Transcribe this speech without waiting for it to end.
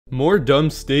More dumb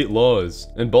state laws.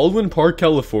 In Baldwin Park,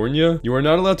 California, you are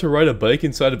not allowed to ride a bike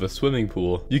inside of a swimming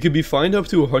pool. You can be fined up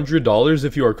to $100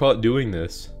 if you are caught doing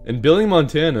this. In Billing,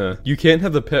 Montana, you can't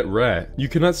have a pet rat. You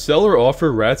cannot sell or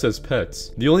offer rats as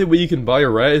pets. The only way you can buy a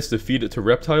rat is to feed it to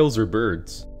reptiles or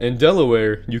birds. In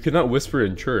Delaware, you cannot whisper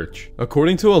in church.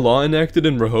 According to a law enacted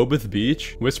in Rehoboth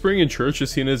Beach, whispering in church is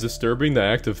seen as disturbing the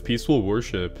act of peaceful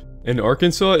worship. In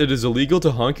Arkansas, it is illegal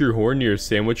to honk your horn near a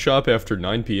sandwich shop after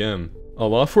 9 p.m. A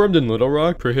law formed in Little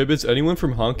Rock prohibits anyone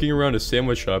from honking around a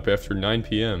sandwich shop after 9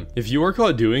 p.m. If you are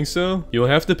caught doing so, you'll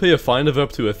have to pay a fine of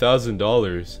up to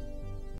 $1,000.